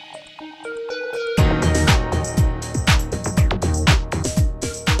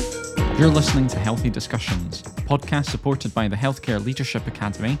You're listening to Healthy Discussions, a podcast supported by the Healthcare Leadership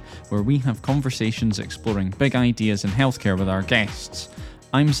Academy, where we have conversations exploring big ideas in healthcare with our guests.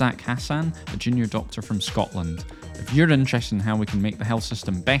 I'm Zach Hassan, a junior doctor from Scotland. If you're interested in how we can make the health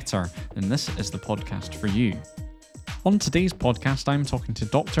system better, then this is the podcast for you. On today's podcast, I'm talking to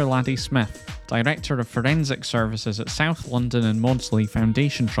Dr. Lade Smith, Director of Forensic Services at South London and Maudsley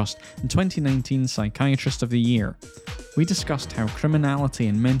Foundation Trust and 2019 Psychiatrist of the Year. We discussed how criminality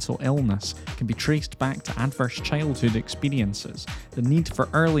and mental illness can be traced back to adverse childhood experiences, the need for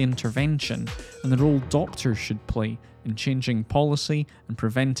early intervention, and the role doctors should play in changing policy and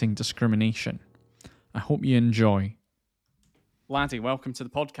preventing discrimination. I hope you enjoy. Lade, welcome to the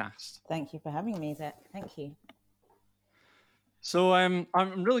podcast. Thank you for having me, Zach. Thank you. So I'm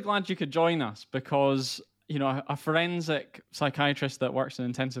really glad you could join us because, you know, a forensic psychiatrist that works in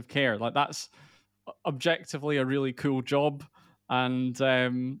intensive care, like that's objectively a really cool job. And I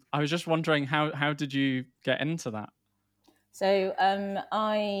was just wondering, how did you get into that? So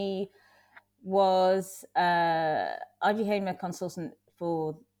I became a consultant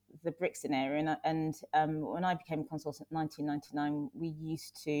for the Brixton area, and when I became a consultant in 1999, we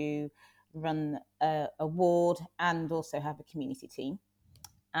used to run a ward and also have a community team.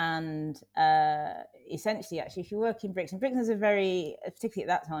 And essentially, actually, if you work in Brixton is a very, particularly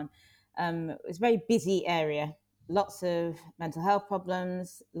at that time, it was a very busy area. Lots of mental health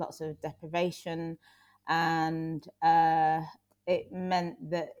problems, lots of deprivation, and it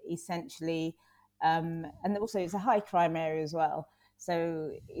meant that essentially, and also it's a high crime area as well.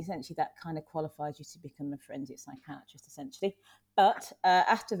 So essentially that kind of qualifies you to become a forensic psychiatrist, essentially. But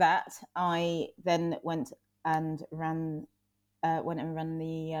after that, I then went and ran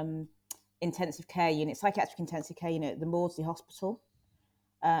the intensive care unit, psychiatric intensive care unit at the Maudsley Hospital.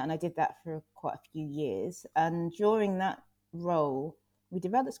 And I did that for quite a few years. And during that role, we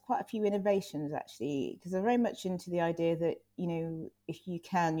developed quite a few innovations, actually, because they're very much into the idea that, you know, if you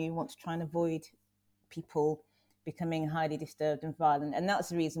can, you want to try and avoid people becoming highly disturbed and violent. And that's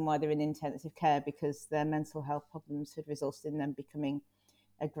the reason why they're in intensive care, because their mental health problems had resulted in them becoming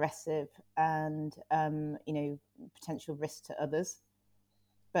aggressive and, potential risk to others.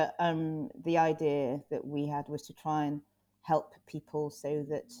 But the idea that we had was to try and help people so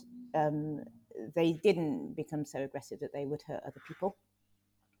that they didn't become so aggressive that they would hurt other people.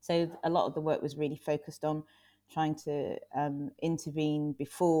 So a lot of the work was really focused on trying to intervene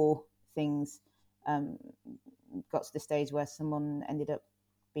before things got to the stage where someone ended up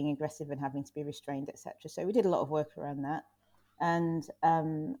being aggressive and having to be restrained, etc. So we did a lot of work around that. And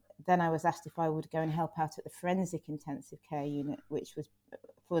then I was asked if I would go and help out at the Forensic Intensive Care Unit, which was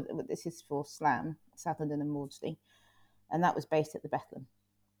this is for SLAM, South London and Maudsley, and that was based at the Bethlehem.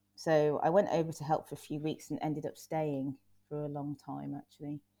 So I went over to help for a few weeks and ended up staying for a long time,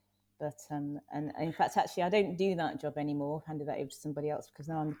 actually. But and in fact, actually, I don't do that job anymore. I've handed that over to somebody else because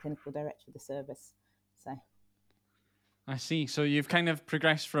now I'm the clinical director of the service. So. I see. So you've kind of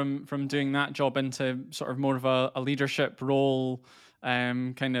progressed from doing that job into sort of more of a leadership role,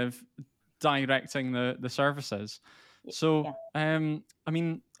 kind of directing the services. So, yeah. I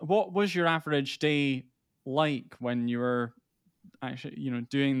mean, what was your average day like when you were actually, you know,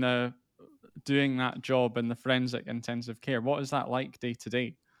 doing that job in the forensic intensive care? What is that like day to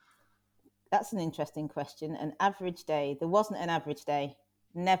day? That's an interesting question. An average day. There wasn't an average day.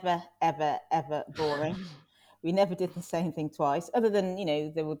 Never, ever, ever boring. We never did the same thing twice, other than, you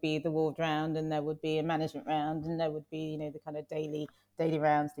know, there would be the ward round and there would be a management round and there would be, you know, the kind of daily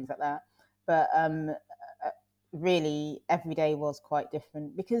rounds, things like that. But really, every day was quite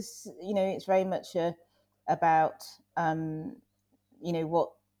different because, you know, it's very much about, you know, what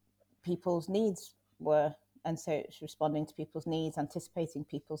people's needs were. And so it's responding to people's needs, anticipating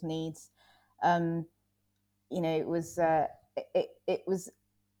people's needs. You know, it was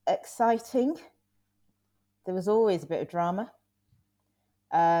exciting. There was always a bit of drama.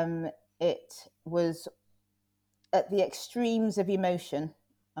 It was at the extremes of emotion,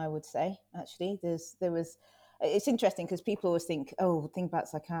 I would say, actually. It's interesting because people always think, oh, the thing about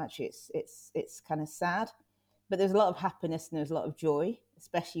psychiatry, it's kind of sad. But there's a lot of happiness and there's a lot of joy,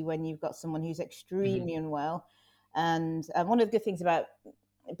 especially when you've got someone who's extremely unwell. And one of the good things about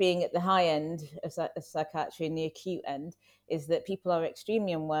being at the high end of psychiatry and the acute end is that people are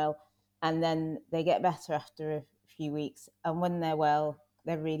extremely unwell and then they get better after a few weeks. And when they're well,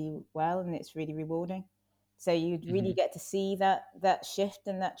 they're really well, and it's really rewarding. So you really get to see that shift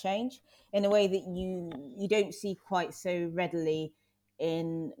and that change in a way that you don't see quite so readily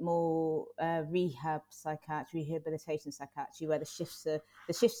in more rehab psychiatry, rehabilitation psychiatry, where the shifts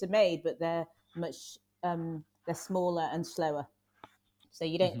are made, but they're much they're smaller and slower. So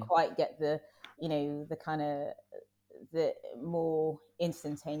you don't quite get the, the kind of the more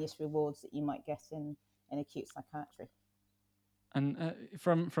instantaneous rewards that you might get in acute psychiatry. And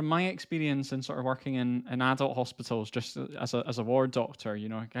from my experience in sort of working in adult hospitals, just as a ward doctor,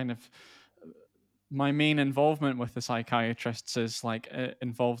 kind of my main involvement with the psychiatrists is like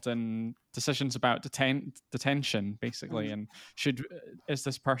involved in decisions about detention, basically, and is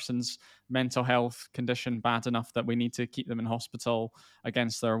this person's mental health condition bad enough that we need to keep them in hospital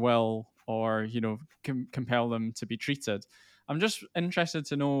against their will, or compel them to be treated. I'm just interested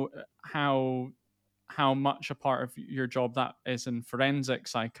to know how much a part of your job that is in forensic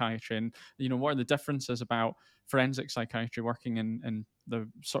psychiatry, and what are the differences about forensic psychiatry working in the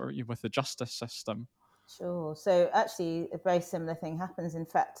sort of with the justice system. Sure. So actually a very similar thing happens. In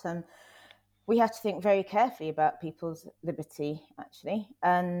fact, we have to think very carefully about people's liberty, actually.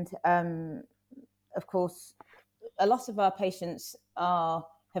 And of course, a lot of our patients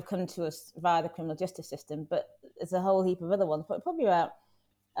have come to us via the criminal justice system, but there's a whole heap of other ones, but probably about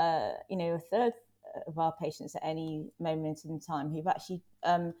a third of our patients at any moment in time who've actually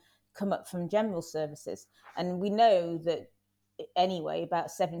come up from general services. And we know that anyway,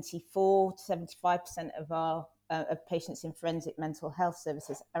 about 74 to 75% of our of patients in forensic mental health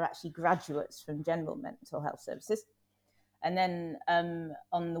services are actually graduates from general mental health services. And then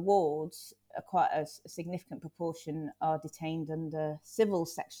on the wards, quite a significant proportion are detained under civil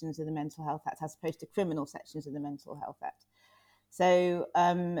sections of the Mental Health Act as opposed to criminal sections of the Mental Health Act. So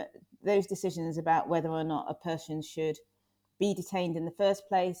those decisions about whether or not a person should be detained in the first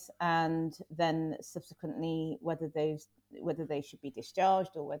place, and then subsequently whether they should be discharged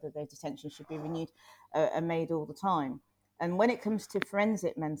or whether their detention should be renewed, are made all the time. And when it comes to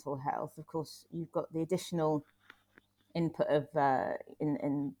forensic mental health, of course, you've got the additional input of,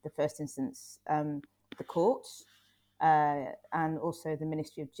 in the first instance, the courts and also the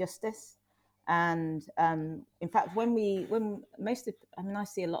Ministry of Justice. And in fact, I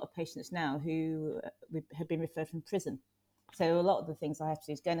see a lot of patients now who have been referred from prison. So a lot of the things I have to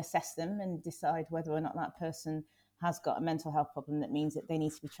do is go and assess them and decide whether or not that person has got a mental health problem that means that they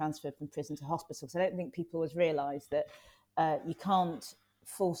need to be transferred from prison to hospital. So I don't think people always realise that you can't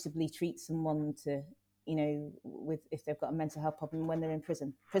forcibly treat someone to, if they've got a mental health problem when they're in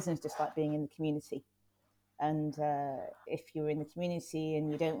prison. Prison is just like being in the community. And if you're in the community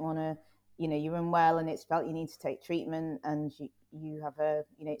and you don't want to, you're unwell and it's felt you need to take treatment and you have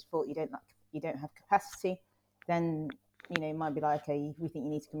it's thought you don't have capacity, then, it might be like, okay, we think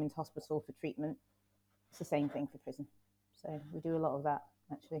you need to come into hospital for treatment. It's the same thing for prison. So we do a lot of that,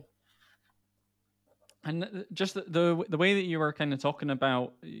 actually. And just the way that you were kind of talking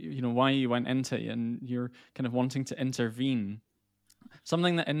about, why you went into it and you're kind of wanting to intervene,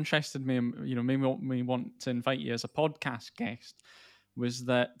 something that interested me, made me want to invite you as a podcast guest, was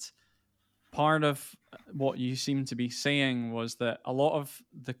that part of what you seem to be saying was that a lot of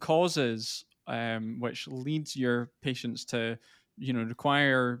the causes which leads your patients to,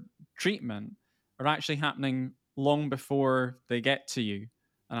 require treatment are actually happening long before they get to you.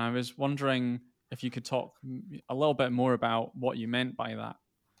 And I was wondering if you could talk a little bit more about what you meant by that.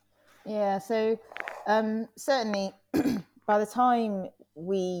 Yeah, so certainly by the time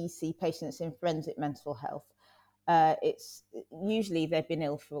we see patients in forensic mental health, it's usually they've been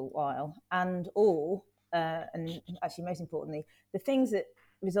ill for a while, and actually most importantly, the things that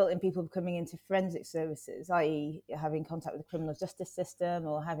result in people coming into forensic services, i.e. having contact with the criminal justice system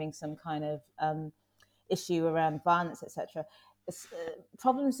or having some kind of issue around violence, etc.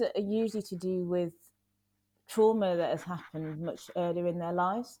 Problems that are usually to do with trauma that has happened much earlier in their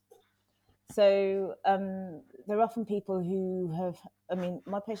lives. So they're often people who have,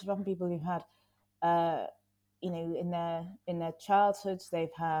 my patients are often people who've had, in their childhoods, they've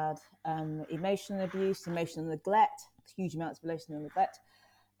had emotional abuse, emotional neglect, huge amounts of emotional neglect,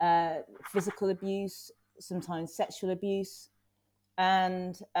 physical abuse, sometimes sexual abuse.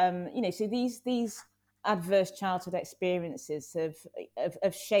 And, so these adverse childhood experiences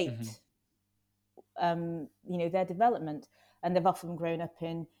have shaped, their development. And they've often grown up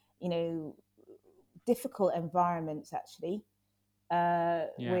in, difficult environments, actually,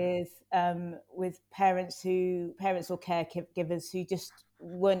 with parents or caregivers who just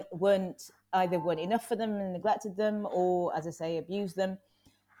weren't enough for them and neglected them, or, as I say, abused them.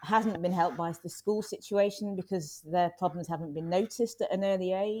 Hasn't been helped by the school situation because their problems haven't been noticed at an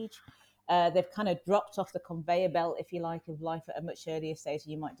early age. They've kind of dropped off the conveyor belt, if you like, of life at a much earlier stage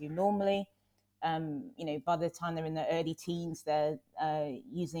than you might do normally. By the time they're in their early teens, they're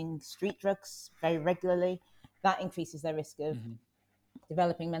using street drugs very regularly. That increases their risk of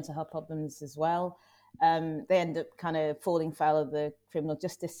developing mental health problems as well. They end up kind of falling foul of the criminal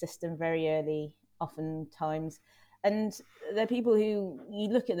justice system very early, oftentimes. And they're people who you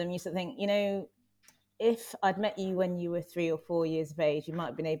look at them, you sort of think, if I'd met you when you were 3 or 4 years of age, you might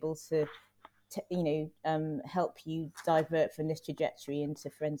have been able to help you divert from this trajectory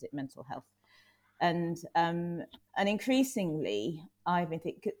into forensic mental health. And increasingly, I've been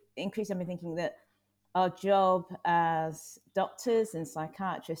thinking that our job as doctors and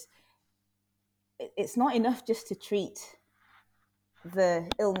psychiatrists, it's not enough just to treat the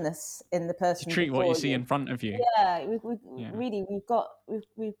illness in the person to treat what you before see in front of you. Yeah, we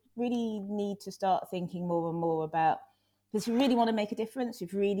really need to start thinking more and more about, because we really want to make a difference.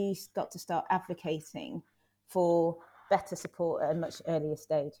 We've really got to start advocating for better support at a much earlier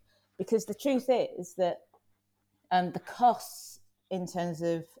stage, because the truth is that the costs in terms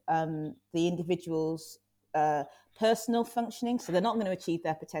of the individual's personal functioning, so they're not going to achieve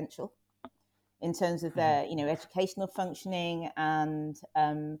their potential in terms of their educational functioning and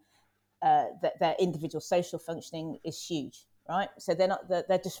their individual social functioning is huge, right? So they're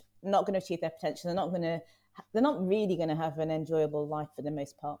just not going to achieve their potential. They're not really going to have an enjoyable life for the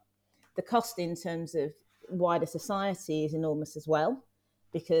most part. The cost in terms of wider society is enormous as well,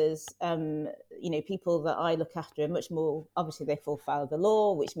 because people that I look after are much more, obviously they fall foul of the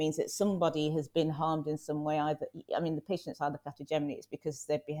law, which means that somebody has been harmed in some way. The patients I look after generally, it's because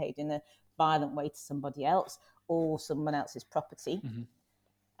they've behaved in a violent way to somebody else or someone else's property. Mm-hmm.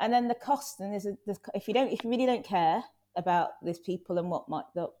 And then the cost, and if you really don't care about these people and what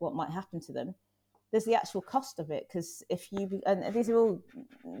might happen to them, there's the actual cost of it. Because these are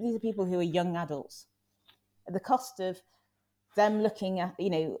people who are young adults. The cost of them looking at,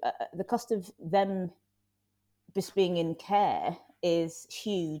 the cost of them just being in care is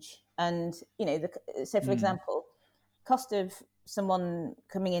huge. And so for example, cost of someone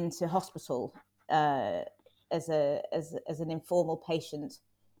coming into hospital as an informal patient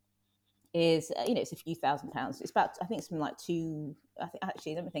is it's a few £1,000s. It's about, I think, something like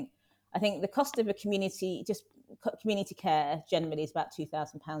I think the cost of community care generally is about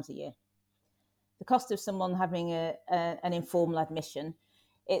 £2,000 a year. The cost of someone having an informal admission,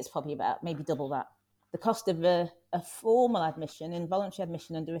 it's probably about maybe double that. The cost of a formal admission, involuntary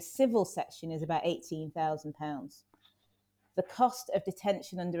admission under a civil section, is about £18,000. The cost of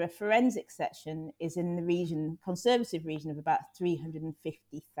detention under a forensic section is in the conservative region of about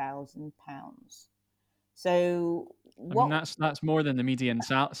 £350,000. So that's more than the median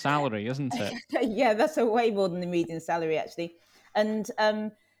salary, isn't it? Yeah, that's way more than the median salary, actually. And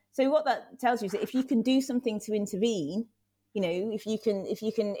so what that tells you is that if you can do something to intervene, if you can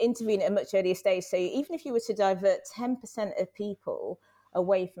intervene at a much earlier stage, so even if you were to divert 10% of people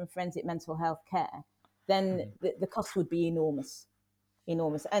away from forensic mental health care, then the cost would be enormous.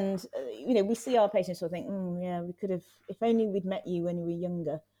 And we see our patients sort of think, yeah, we could have, if only we'd met you when you were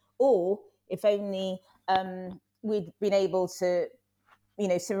younger, or if only we'd been able to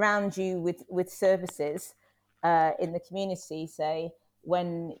surround you with services in the community, say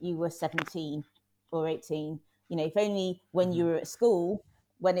when you were 17 or 18. If only when you were at school,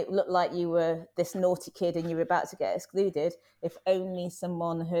 when it looked like you were this naughty kid and you were about to get excluded, if only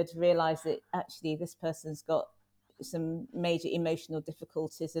someone had realized that actually this person's got some major emotional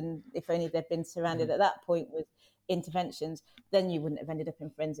difficulties, and if only they'd been surrounded at that point with interventions, then you wouldn't have ended up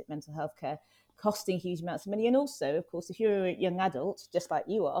in forensic mental health care, costing huge amounts of money. And also, of course, if you're a young adult, just like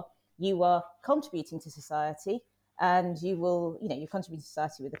you are contributing to society, and you contribute to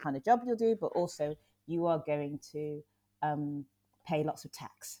society with the kind of job you'll do, but also you are going to pay lots of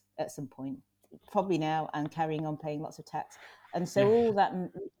tax at some point, probably now, and carrying on paying lots of tax. And so all that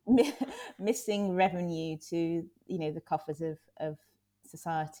missing revenue to the coffers of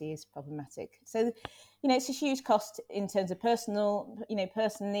society is problematic. So it's a huge cost in terms of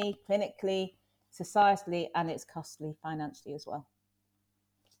personally, clinically, societally, and it's costly financially as well.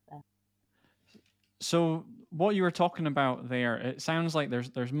 So what you were talking about there, it sounds like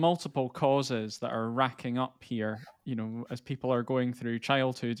there's multiple causes that are racking up here, as people are going through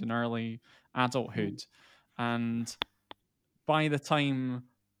childhood and early adulthood. And by the time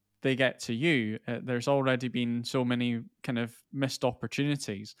they get to you, there's already been so many kind of missed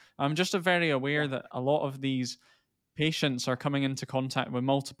opportunities. I'm just very aware that a lot of these patients are coming into contact with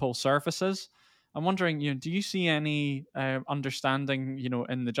multiple services. I'm wondering, do you see any understanding,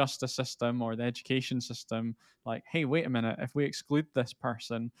 in the justice system or the education system, like, hey, wait a minute, if we exclude this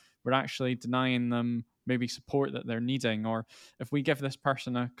person, we're actually denying them maybe support that they're needing, or if we give this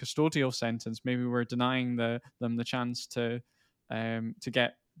person a custodial sentence, maybe we're denying them the chance to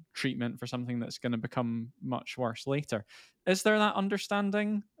get treatment for something that's going to become much worse later. Is there that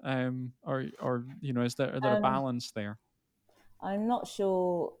understanding, or is there a Um, balance there? I'm not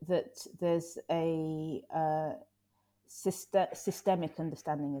sure that there's a systemic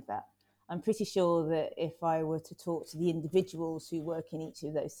understanding of that. I'm pretty sure that if I were to talk to the individuals who work in each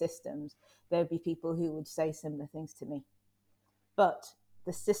of those systems, there would be people who would say similar things to me. But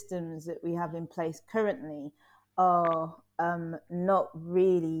the systems that we have in place currently are not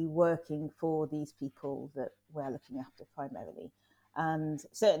really working for these people that we're looking after primarily. And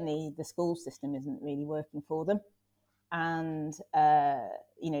certainly the school system isn't really working for them. And,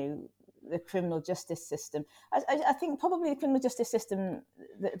 the criminal justice system, I think probably the criminal justice system,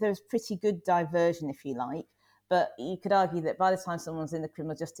 there's pretty good diversion, if you like. But you could argue that by the time someone's in the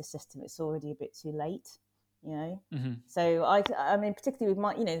criminal justice system, it's already a bit too late, you know. Mm-hmm. So I mean, particularly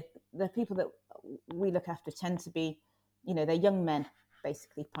with the people that we look after tend to be, they're young men,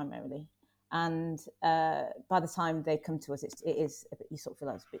 basically, primarily. And by the time they come to us, you sort of feel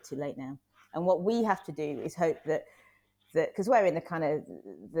like it's a bit too late now. And what we have to do is hope that because we're in the kind of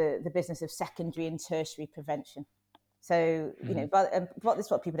the business of secondary and tertiary prevention. So, but this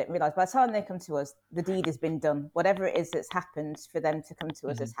is what people don't realise. By the time they come to us, the deed has been done. Whatever it is that's happened for them to come to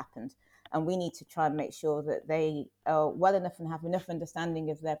us has happened. And we need to try and make sure that they are well enough and have enough understanding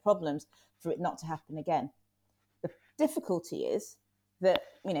of their problems for it not to happen again. The difficulty is that,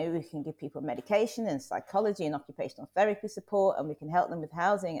 we can give people medication and psychology and occupational therapy support, and we can help them with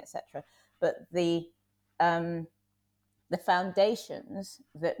housing, etc. But the foundations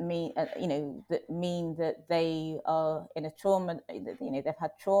that mean that they are in a trauma, they've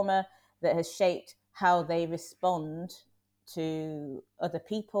had trauma that has shaped how they respond to other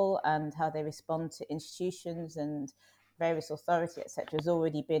people and how they respond to institutions and various authority, etc., has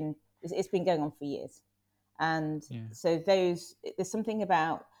already been, it's been going on for years. And so there's something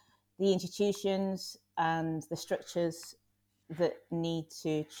about the institutions and the structures that need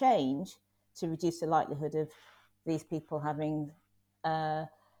to change to reduce the likelihood of these people having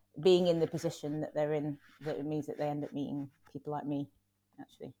being in the position that they're in, that it means that they end up meeting people like me,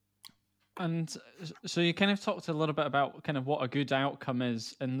 actually. And so you kind of talked a little bit about kind of what a good outcome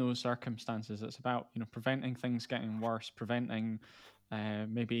is in those circumstances. It's about, preventing things getting worse, preventing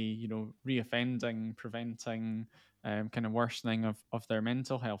maybe, reoffending, preventing kind of worsening of their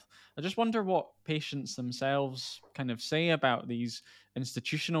mental health. I just wonder what patients themselves kind of say about these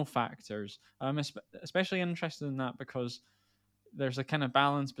institutional factors. I'm especially interested in that because there's a kind of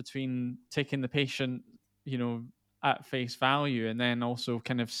balance between taking the patient, at face value, and then also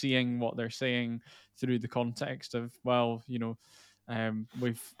kind of seeing what they're saying through the context of, well,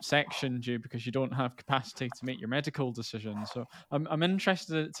 we've sectioned you because you don't have capacity to make your medical decisions. So I'm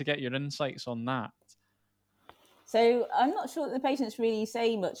interested to get your insights on that. So I'm not sure that the patients really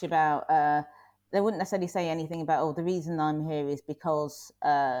say much about. They wouldn't necessarily say anything about, the reason I'm here is because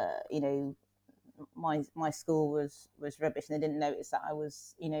my school was rubbish, and they didn't notice that I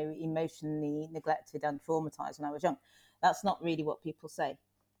was emotionally neglected and traumatized when I was young. That's not really what people say.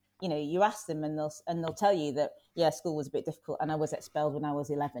 You ask them and they'll tell you that, school was a bit difficult and I was expelled when I was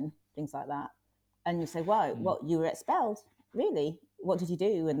 11, things like that. And you say, wow, what, you were expelled? Really? What did you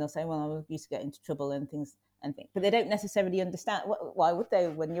do? And they'll say, well, I used to get into trouble and things. But they don't necessarily understand. Why would they?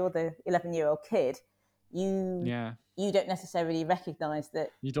 When you're the 11-year-old kid, you don't necessarily recognize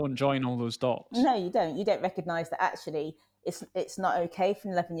that. You don't join all those dots. No, you don't. You don't recognize that actually it's not okay for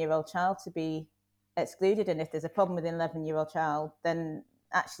an 11-year-old child to be excluded. And if there's a problem with an 11-year-old child, then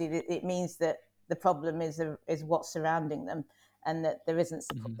actually it means that the problem is what's surrounding them, and that there isn't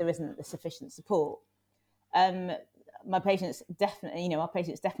the sufficient support. My patients definitely, our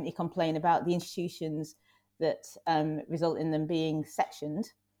patients definitely complain about the institutions that result in them being sectioned.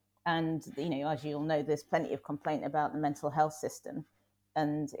 And, as you'll know, there's plenty of complaint about the mental health system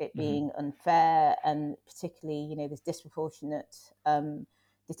and it being unfair, and particularly, there's disproportionate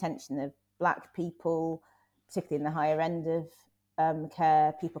detention of Black people, particularly in the higher end of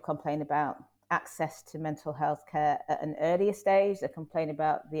care. People complain about access to mental health care at an earlier stage. They complain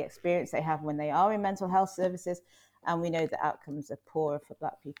about the experience they have when they are in mental health services. And we know that outcomes are poorer for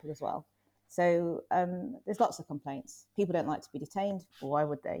Black people as well. So there's lots of complaints. People don't like to be detained. Why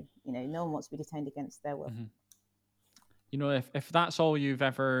would they? No one wants to be detained against their will. If that's all you've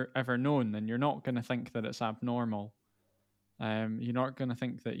ever known, then you're not going to think that it's abnormal. You're not going to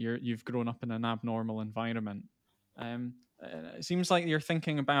think that you've grown up in an abnormal environment. It seems like you're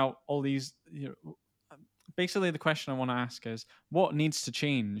thinking about all these. Basically, the question I want to ask is, what needs to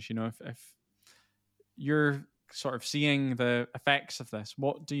change? If you're sort of seeing the effects of this,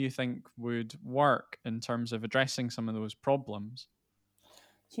 what do you think would work in terms of addressing some of those problems?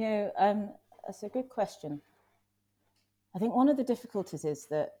 Do you know, that's a good question. I think one of the difficulties is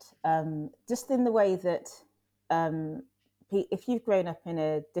that just in the way that um, if you've grown up in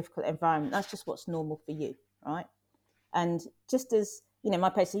a difficult environment, that's just what's normal for you, right? And just as, my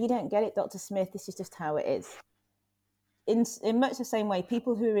patient, you don't get it, Dr. Smith, this is just how it is. In much the same way,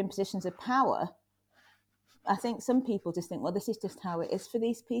 people who are in positions of power, I think some people just think, well, this is just how it is for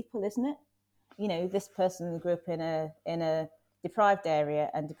these people, isn't it? This person grew up in a deprived area,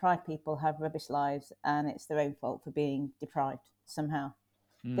 and deprived people have rubbish lives, and it's their own fault for being deprived somehow.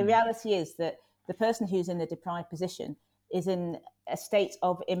 The reality is that the person who's in the deprived position is in a state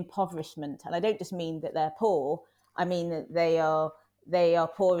of impoverishment, and I don't just mean that they're poor. I mean that they are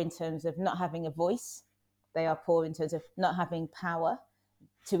poor in terms of not having a voice. They are poor in terms of not having power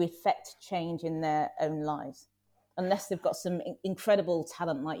to effect change in their own lives, unless they've got some incredible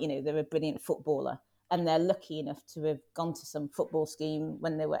talent, like they're a brilliant footballer and they're lucky enough to have gone to some football scheme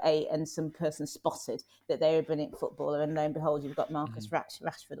when they were 8 and some person spotted that they're a brilliant footballer, and lo and behold, you've got Marcus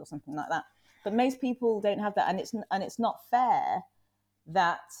Rashford or something like that. But most people don't have that, and it's not fair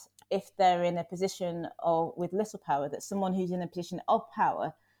that if they're in a position of with little power, that someone who's in a position of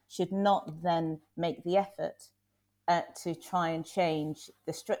power should not then make the effort to try and change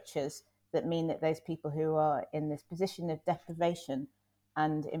the structures that mean that those people who are in this position of deprivation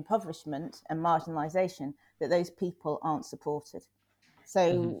and impoverishment and marginalisation, that those people aren't supported.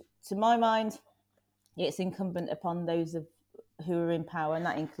 So, to my mind, it's incumbent upon those who are in power, and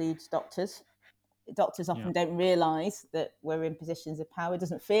that includes doctors. Doctors often don't realise that we're in positions of power. It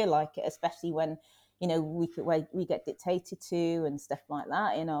doesn't feel like it, especially when we get dictated to and stuff like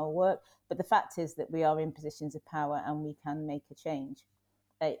that in our work. But the fact is that we are in positions of power and we can make a change.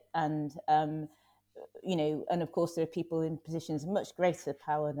 And and of course there are people in positions of much greater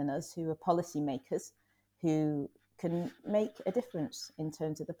power than us who are policymakers, who can make a difference in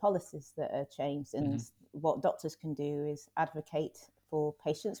terms of the policies that are changed. And what doctors can do is advocate for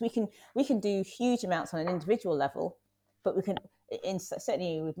patients. We can do huge amounts on an individual level, but we can,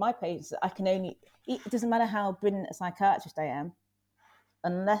 certainly with my patients, it doesn't matter how brilliant a psychiatrist I am,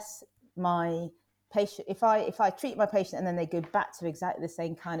 unless my patient, if I treat my patient and then they go back to exactly the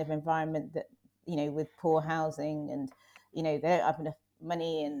same kind of environment that, with poor housing, and, they don't have enough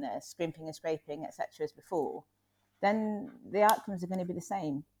money, and they're scrimping and scraping, etc., as before, then the outcomes are going to be the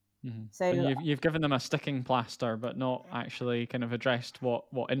same. So you've given them a sticking plaster, but not actually kind of addressed what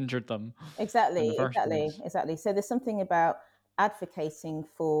injured them in the first place. Exactly. So there's something about advocating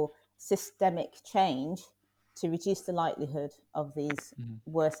for systemic change to reduce the likelihood of these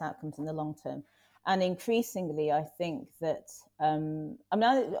worse outcomes in the long term. And increasingly, I think that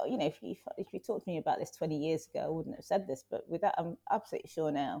if you talked to me about this 20 years ago, I wouldn't have said this, but with that, I'm absolutely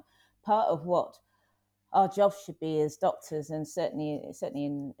sure now. Part of what our job should be as doctors, and certainly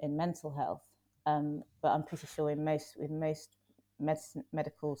in mental health, but I'm pretty sure in most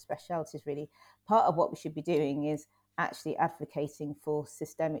medical specialities, really, part of what we should be doing is actually advocating for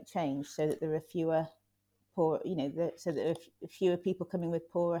systemic change, so that there are fewer so that there are fewer people coming with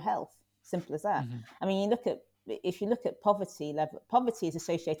poorer health. Simple as that. I mean, if you look at poverty level, poverty is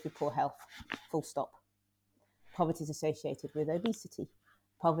associated with poor health. Full stop. Poverty is associated with obesity.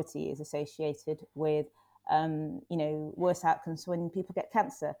 Poverty is associated with worse outcomes when people get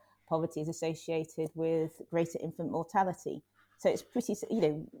cancer. Poverty is associated with greater infant mortality. So it's pretty,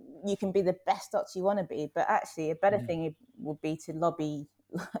 you can be the best doctor you want to be, but actually a better thing would be to lobby,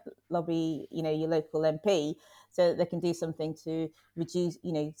 your local MP, so that they can do something to reduce,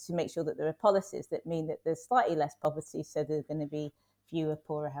 to make sure that there are policies that mean that there's slightly less poverty, so there's going to be fewer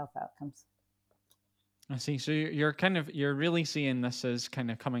poorer health outcomes. I see. So you're really seeing this as kind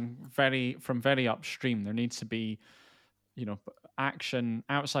of coming from very upstream. There needs to be, action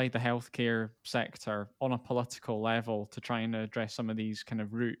outside the healthcare sector on a political level to try and address some of these kind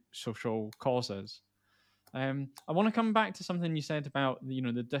of root social causes. I want to come back to something you said about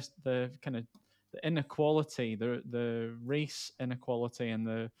the kind of the inequality, the race inequality, and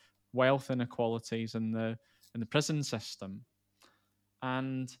the wealth inequalities in the prison system.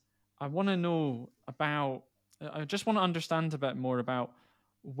 And I want to know about. I just want to understand a bit more about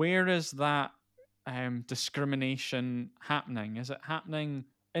where is that discrimination happening? Is it happening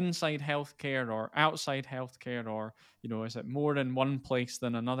inside healthcare or outside healthcare, or is it more in one place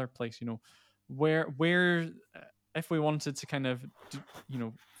than another place? Where if we wanted to kind of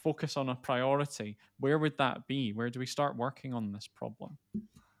focus on a priority, where would that be? Where do we start working on this problem?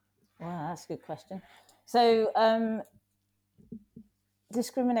 Wow, that's a good question. So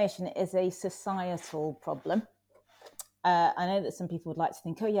discrimination is a societal problem. I know that some people would like to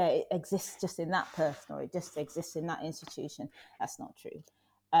think, oh yeah, it exists just in that person, or it just exists in that institution. That's not true.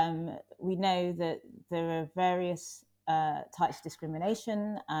 We know that there are various types of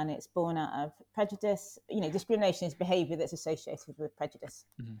discrimination, and it's born out of prejudice. Discrimination is behaviour that's associated with prejudice.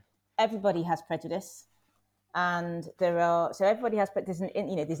 Mm-hmm. Everybody has prejudice, and everybody has prejudice.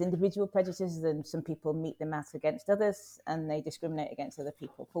 There's individual prejudices, and some people meet them out against others, and they discriminate against other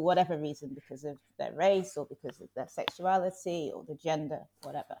people for whatever reason, because of their race or because of their sexuality or the gender,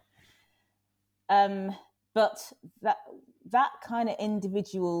 whatever. But that kind of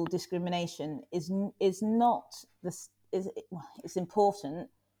individual discrimination is not it's important,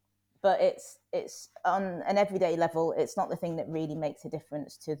 but it's on an everyday level. It's not the thing that really makes a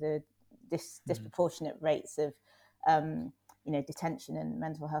difference to the disproportionate rates of detention and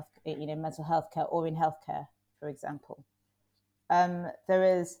mental health care, or in healthcare, for example.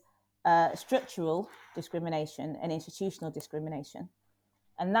 There is structural discrimination and institutional discrimination.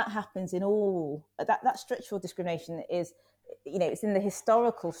 And that happens in all that structural discrimination is, it's in the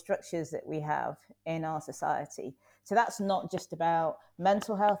historical structures that we have in our society. So that's not just about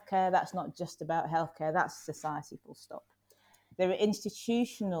mental health care. That's not just about healthcare. That's society, full stop. There are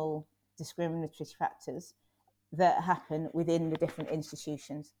institutional discriminatory factors that happen within the different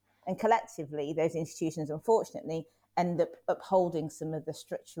institutions. And collectively, those institutions, unfortunately, end up upholding some of the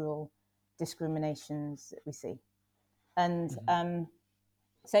structural discriminations that we see. And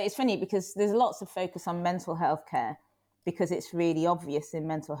so it's funny because there's lots of focus on mental health care, because it's really obvious in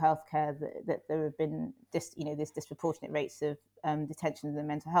mental health care that there have been this disproportionate rates of detention in the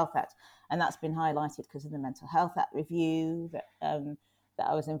Mental Health Act. And that's been highlighted because of the Mental Health Act review that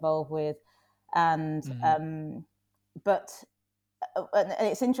I was involved with. And but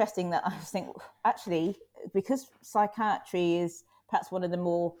it's interesting that I think, actually, because psychiatry is perhaps one of the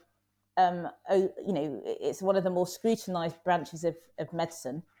more it's one of the more scrutinised branches of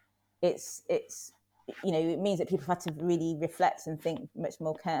medicine. It means that people have had to really reflect and think much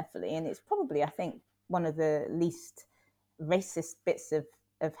more carefully, and it's probably, I think, one of the least racist bits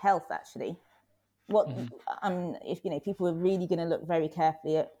of health, actually. If people are really going to look very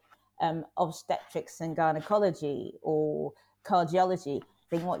carefully at obstetrics and gynecology or cardiology, I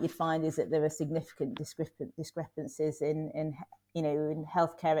think what you'd find is that there are significant discrepancies in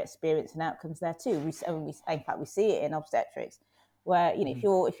healthcare experience and outcomes there too. In fact, we see it in obstetrics, where if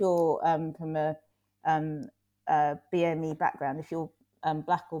you're from a BME background, if you're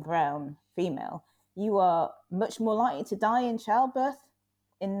black or brown female, you are much more likely to die in childbirth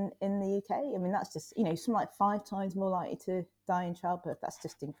in the UK. I mean, that's just something like 5 times more likely to die in childbirth. That's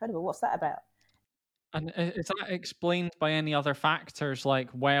just incredible. What's that about? And is that explained by any other factors like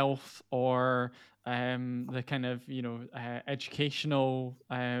wealth or the kind of educational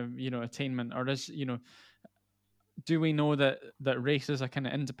attainment, or do we know that race is a kind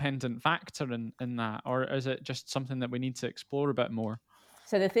of independent factor in that, or is it just something that we need to explore a bit more?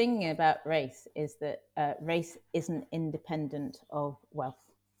 So the thing about race is that race isn't independent of wealth,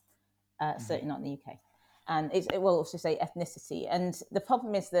 certainly not in the UK. And it will also say ethnicity. And the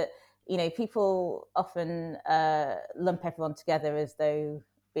problem is that people often lump everyone together as though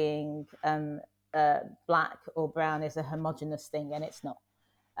being black or brown is a homogenous thing, and it's not.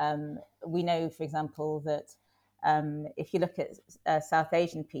 We know, for example, that if you look at South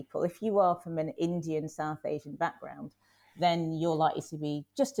Asian people, if you are from an Indian South Asian background, then you're likely to be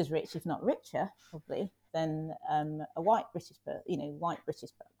just as rich, if not richer, probably, than a white British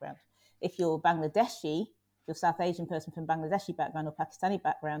background. If you're Bangladeshi, you're South Asian person from Bangladeshi background or Pakistani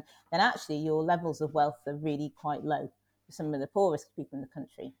background, then actually your levels of wealth are really quite low. Some of the poorest people in the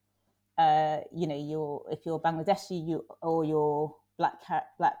country. If you're Bangladeshi or you're black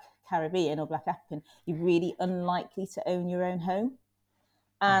Caribbean or black African, you're really unlikely to own your own home.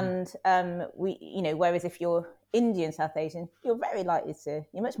 And whereas if you're Indian South Asian, you're much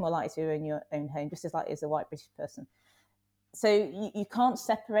more likely to own your own home, just as likely as a white British person. So you can't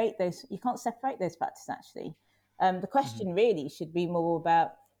separate those. You can't separate those factors. Actually, the question really should be more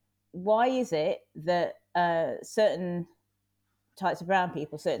about why is it that certain types of brown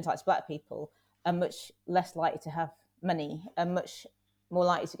people, certain types of black people are much less likely to have money, are much more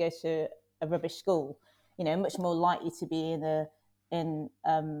likely to go to a rubbish school, much more likely to be in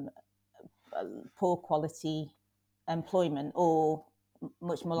poor quality employment, or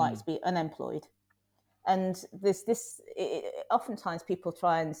much more likely to be unemployed. And oftentimes people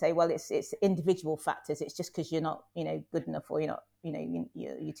try and say, well, it's individual factors. It's just because you're not, good enough, or you're not,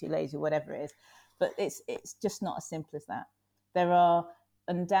 you're too lazy, or whatever it is. But it's just not as simple as that. There are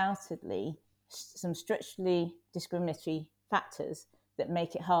undoubtedly some structurally discriminatory factors that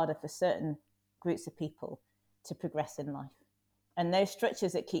make it harder for certain groups of people to progress in life. And those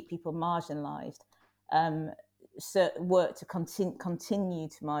structures that keep people marginalised, work to continue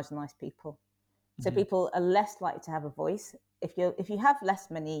to marginalise people. So people are less likely to have a voice. If you have less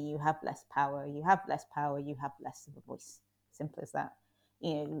money, you have less power. You have less power, you have less of a voice. Simple as that.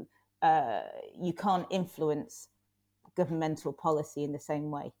 You can't influence governmental policy in the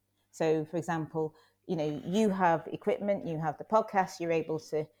same way. So, for example, you have equipment, you have the podcast, you're able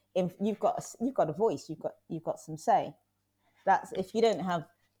to. You've got a voice. You've got some say. That's if you don't have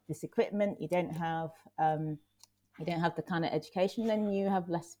this equipment, you don't have the kind of education, then you have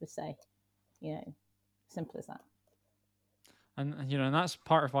less of a say. Simple as that. And and that's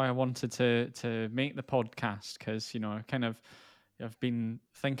part of why I wanted to make the podcast, because I've been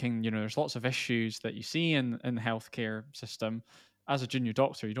thinking, there's lots of issues that you see in the healthcare system. As a junior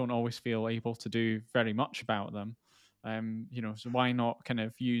doctor, you don't always feel able to do very much about them. So why not kind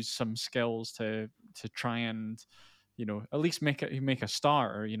of use some skills to try and at least make a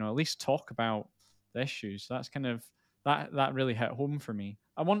start, or at least talk about the issues. That's kind of that really hit home for me.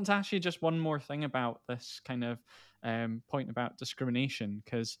 I want to ask you just one more thing about this kind of point about discrimination,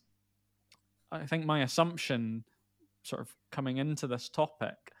 because I think my assumption sort of coming into this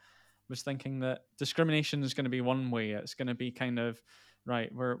topic was thinking that discrimination is going to be one way. It's going to be kind of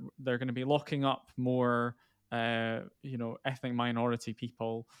right where they're going to be locking up more ethnic minority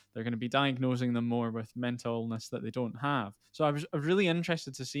people. They're going to be diagnosing them more with mental illness that they don't have. So I was really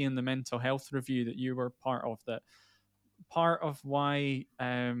interested to see in the mental health review that you were part of, that part of why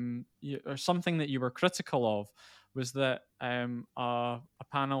or something that you were critical of was that a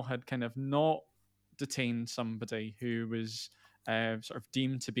panel had kind of not detained somebody who was sort of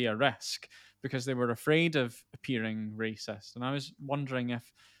deemed to be a risk because they were afraid of appearing racist. And I was wondering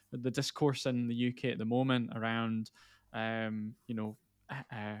if the discourse in the UK at the moment around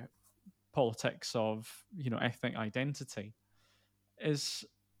politics of ethnic identity is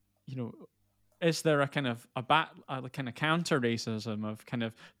is there a kind of a kind of counter racism of kind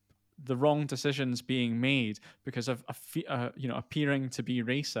of the wrong decisions being made because of appearing to be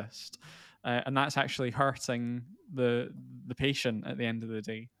racist, and that's actually hurting the patient at the end of the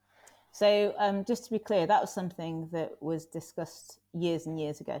day? So just to be clear, that was something that was discussed years and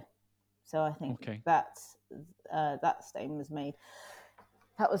years ago. So I think that statement was made.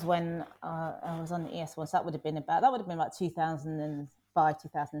 That was when I was on the ES1. So that would have been like 2005,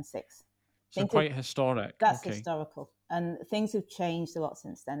 2006. So quite historic. That's historical, and things have changed a lot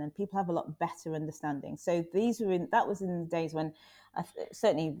since then, and people have a lot better understanding. So that was in the days when,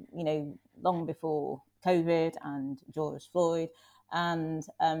 certainly, long before COVID and George Floyd, and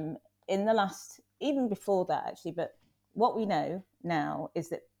in the last, even before that actually. But what we know now is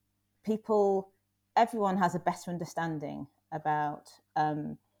that everyone has a better understanding about,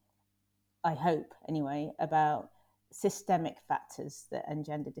 I hope anyway, about systemic factors that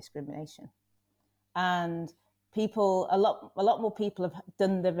engender discrimination. And a lot more people have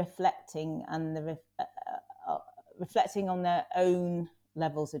done the reflecting and the reflecting on their own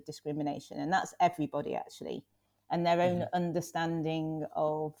levels of discrimination, and that's everybody actually, and their own understanding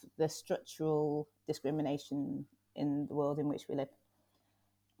of the structural discrimination in the world in which we live.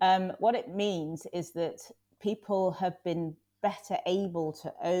 What it means is that people have been better able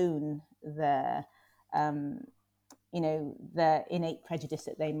to own their their innate prejudice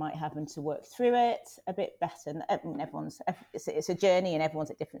that they might have, and to work through it a bit better. And it's a journey, and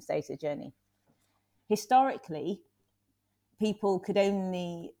everyone's at different stages of the journey. Historically, people could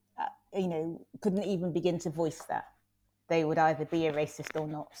only, couldn't even begin to voice that. They would either be a racist or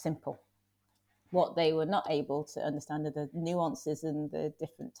not. Simple. What they were not able to understand are the nuances and the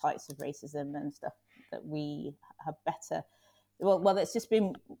different types of racism and stuff that we have better. Well, it's just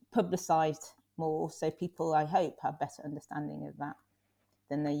been publicised more, so people, I hope, have better understanding of that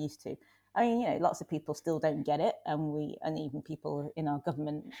than they used to. I mean, lots of people still don't get it, and even people in our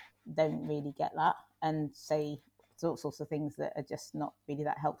government don't really get that, and say all sorts of things that are just not really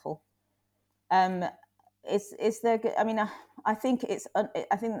that helpful. Is there? I mean, I think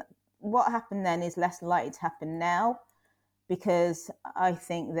what happened then is less likely to happen now, because I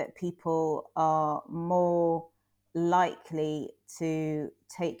think that people are more likely to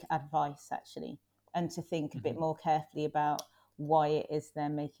take advice actually, and to think a bit more carefully about why it is they're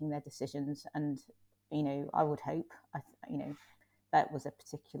making their decisions. And I would hope that was a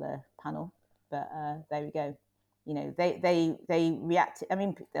particular panel, but there we go. They react. I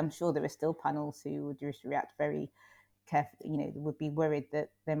mean, I'm sure there are still panels who would just react very carefully. Would be worried that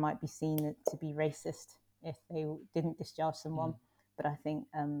they might be seen to be racist if they didn't discharge someone. But I think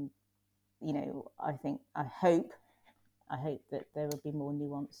I hope that there will be more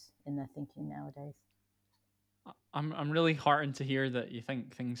nuance in their thinking nowadays. I'm really heartened to hear that you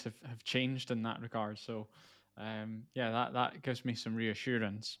think things have changed in that regard. So That gives me some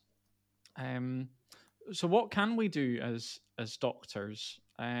reassurance. So what can we do as doctors?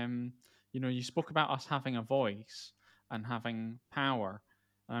 You spoke about us having a voice and having power.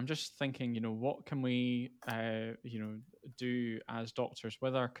 And I'm just thinking, what can we, do as doctors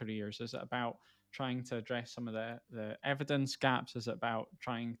with our careers? Is it about trying to address some of the evidence gaps? Is it about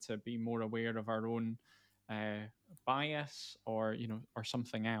trying to be more aware of our own uh, bias, or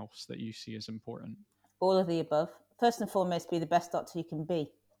something else that you see as important? All of the above. First and foremost, be the best doctor you can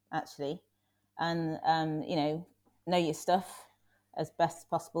be, actually, and know your stuff as best as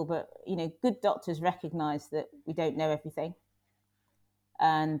possible. But good doctors recognise that we don't know everything,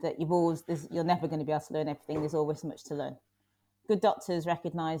 and that you're never going to be able to learn everything. There's always so much to learn. Good doctors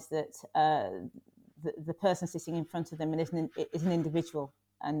recognise that the person sitting in front of them is an individual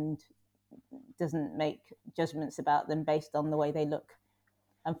and doesn't make judgments about them based on the way they look,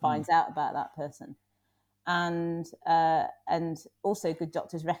 and finds out about that person. And also good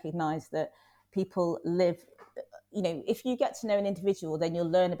doctors recognise that people live. If you get to know an individual, then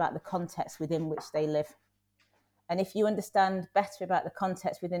you'll learn about the context within which they live. And if you understand better about the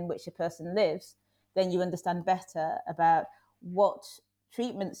context within which a person lives, then you understand better about what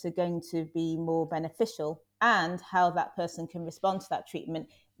treatments are going to be more beneficial and how that person can respond to that treatment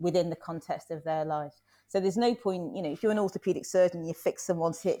within the context of their lives. So there's no point, if you're an orthopedic surgeon, you fix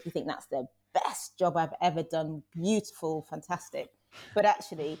someone's hip, you think that's the best job I've ever done, beautiful, fantastic. But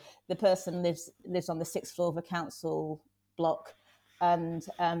actually, the person lives on the sixth floor of a council block, and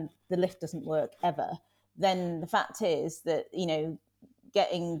the lift doesn't work ever. Then the fact is that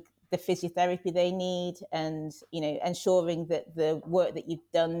getting the physiotherapy they need, and ensuring that the work that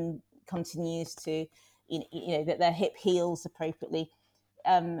you've done continues to that their hip heals appropriately.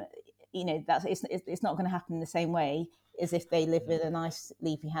 That's it's not going to happen the same way as if they live in a nice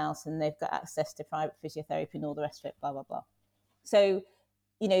leafy house and they've got access to private physiotherapy and all the rest of it, blah blah blah. So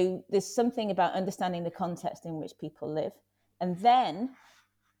there's something about understanding the context in which people live, and then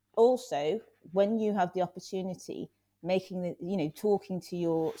also when you have the opportunity, talking to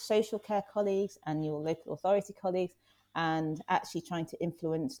your social care colleagues and your local authority colleagues, and actually trying to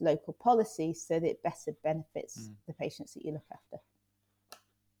influence local policy so that it better benefits the patients that you look after.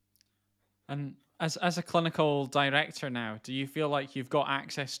 And as a clinical director now, do you feel like you've got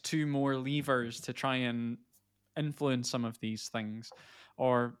access to more levers to try and influence some of these things?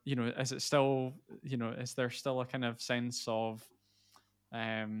 Or, is it still, is there still a kind of sense of,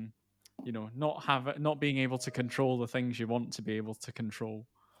 not being able to control the things you want to be able to control?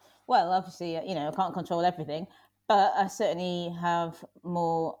 Well, obviously, I can't control everything, but I certainly have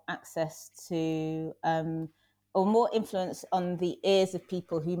more access to or more influence on the ears of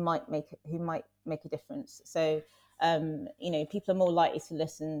people who might make a difference. So, people are more likely to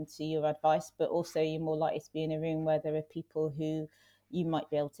listen to your advice, but also you're more likely to be in a room where there are people who you might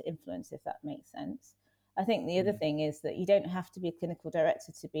be able to influence, if that makes sense. I think the other thing is that you don't have to be a clinical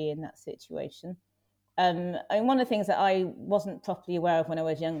director to be in that situation. And one of the things that I wasn't properly aware of when I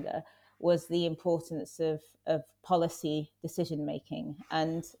was younger was the importance of policy decision making.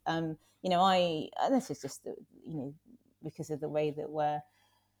 And, and this is just, because of the way that we're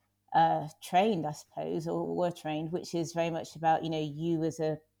trained, I suppose, or were trained, which is very much about, you as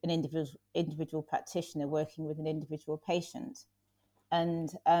an individual practitioner working with an individual patient.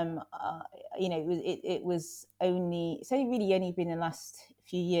 And it was it's only really only been in the last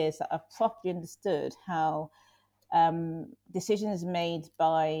few years that I've properly understood how decisions made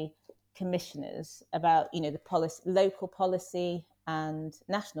by commissioners about the policy, local policy and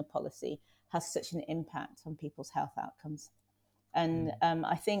national policy, has such an impact on people's health outcomes. And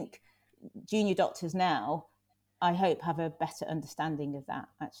I think junior doctors now, I hope, have a better understanding of that,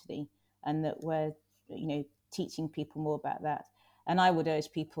 actually, and that we're teaching people more about that. And I would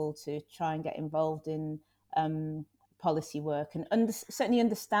urge people to try and get involved in policy work and certainly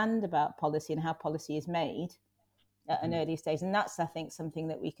understand about policy and how policy is made at an earlier stage. And that's, I think, something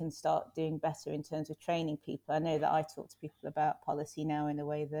that we can start doing better in terms of training people. I know that I talk to people about policy now in a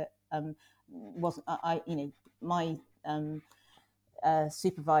way that wasn't, my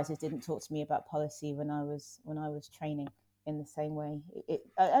supervisors didn't talk to me about policy when I was training in the same way.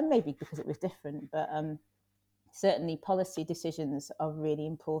 And maybe because it was different, but certainly policy decisions are really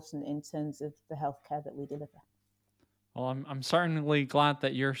important in terms of the healthcare that we deliver. Well, I'm certainly glad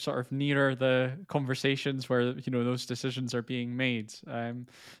that you're sort of nearer the conversations where those decisions are being made.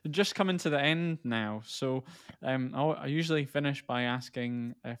 Just coming to the end now, so I usually finish by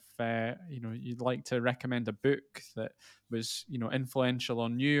asking if you'd like to recommend a book that was influential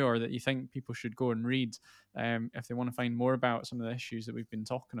on you, or that you think people should go and read if they want to find more about some of the issues that we've been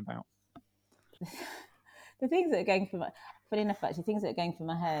talking about. the things that are going through my, funny enough, actually, things that are going through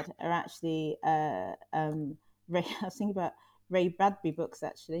my head are actually Ray. I was thinking about Ray Bradbury books.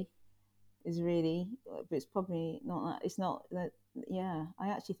 Actually, is really, but it's probably not that. It's not that. Yeah, I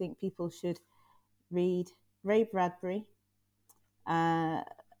actually think people should read Ray Bradbury, and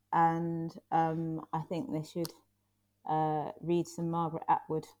I think they should read some Margaret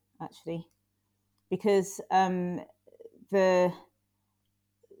Atwood, actually, because the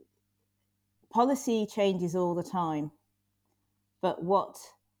policy changes all the time, but what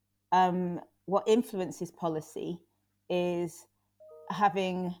influences policy is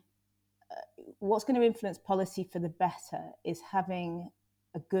having what's going to influence policy for the better is having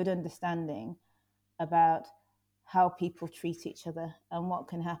a good understanding about how people treat each other and what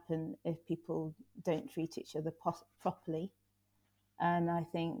can happen if people don't treat each other properly. And I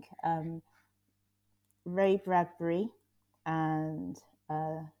think Ray Bradbury and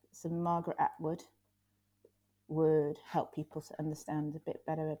some Margaret Atwood would help people to understand a bit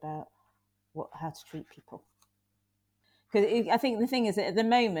better about how to treat people. Because I think the thing is that at the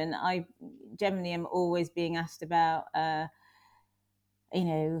moment, I generally am always being asked about,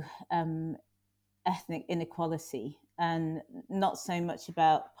 ethnic inequality and not so much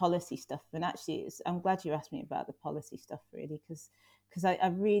about policy stuff. And actually, I'm glad you asked me about the policy stuff, really, because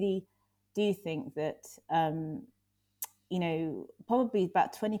I really do think that, probably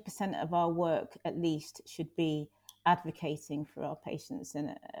about 20% of our work at least should be advocating for our patients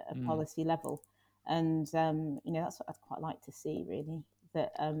in a policy level. And, that's what I'd quite like to see, really,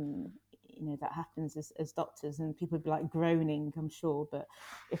 that, that happens as doctors, and people would be like groaning, I'm sure. But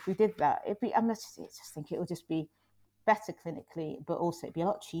if we did that, I just think it would just be better clinically, but also it'd be a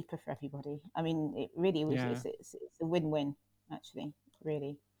lot cheaper for everybody. I mean, it really was, it's a win-win, actually,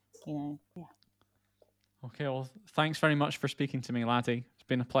 really, Yeah. Okay, well, thanks very much for speaking to me, Lade. It's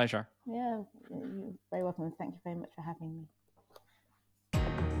been a pleasure. Yeah, you're very welcome. Thank you very much for having me.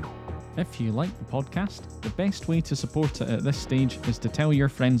 If you like the podcast, the best way to support it at this stage is to tell your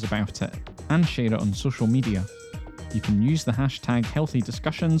friends about it and share it on social media. You can use the hashtag Healthy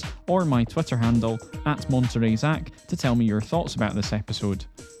Discussions or my Twitter handle @MontereyZach to tell me your thoughts about this episode.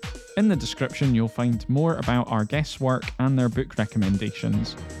 In the description, you'll find more about our guests' work and their book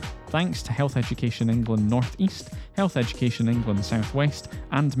recommendations. Thanks to Health Education England North East, Health Education England South West,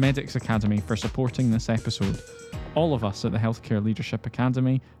 and Medics Academy for supporting this episode. All of us at the Healthcare Leadership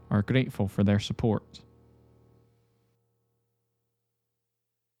Academy are grateful for their support.